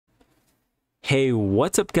Hey,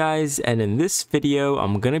 what's up guys? And in this video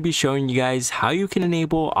I'm going to be showing you guys how you can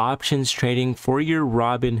enable options trading for your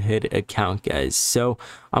Robinhood account, guys. So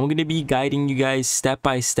I'm going to be guiding you guys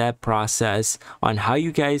step-by-step process on how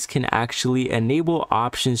you guys can actually enable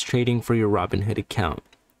options trading for your Robinhood account.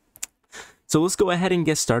 So let's go ahead and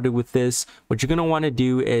get started with this. What you're going to want to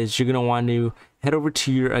do is you're going to want to head over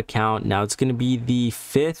to your account. Now it's going to be the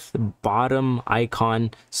fifth bottom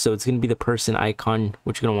icon. So it's going to be the person icon.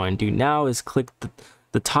 What you're going to want to do now is click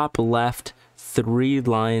the top left three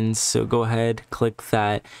lines. So go ahead, click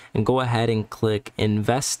that and go ahead and click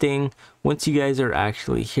investing. Once you guys are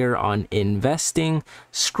actually here on investing,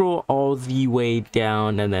 scroll all the way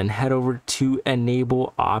down and then head over to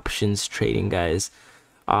enable options trading, guys.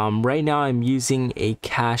 Right now I'm using a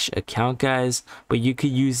cash account, guys, but you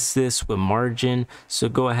could use this with margin. So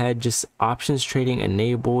go ahead, just options trading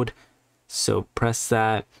enabled. So press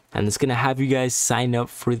that and it's going to have you guys sign up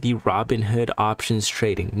for the Robinhood options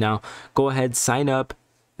trading. Now go ahead, sign up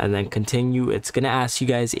and then continue. It's going to ask you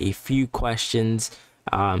guys a few questions.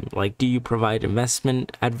 Like, do you provide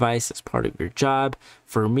investment advice as part of your job?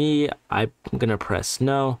 For me, I'm going to press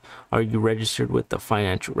no. Are you registered with the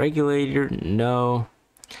financial regulator? No.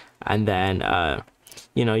 And then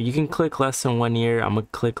you know, you can click less than 1 year. I'm gonna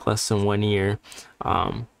click less than 1 year.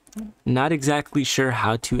 Not exactly sure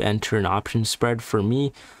how to enter an option spread for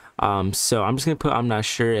me, so I'm just gonna put I'm not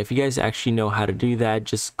sure. If you guys actually know how to do that,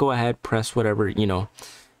 just go ahead, press whatever, you know,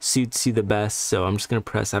 suits you the best. So I'm just gonna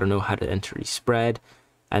press I don't know how to enter a spread,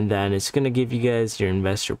 and then it's gonna give you guys your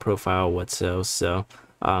investor profile, so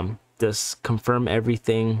just confirm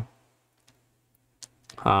everything.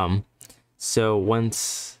 So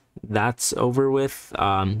once that's over with,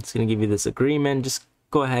 it's going to give you this agreement. Just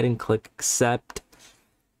go ahead and click accept,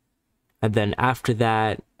 and then after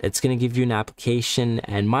that it's going to give you an application,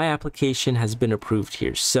 and my application has been approved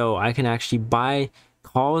here. So I can actually buy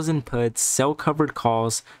calls and puts, sell covered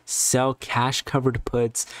calls, sell cash covered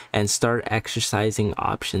puts, and start exercising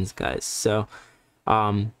options, guys. So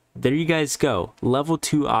there you guys go. Level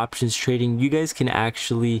 2 options trading. You guys can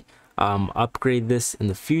actually upgrade this in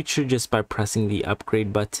the future just by pressing the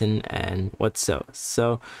upgrade button and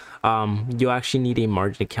so you actually need a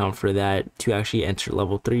margin account for that to actually enter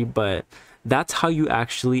level 3, but that's how you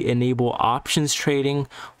actually enable options trading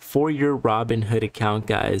for your Robinhood account,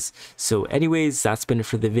 guys. So anyways, that's been it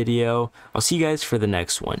for the video. I'll see you guys for the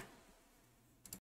next one.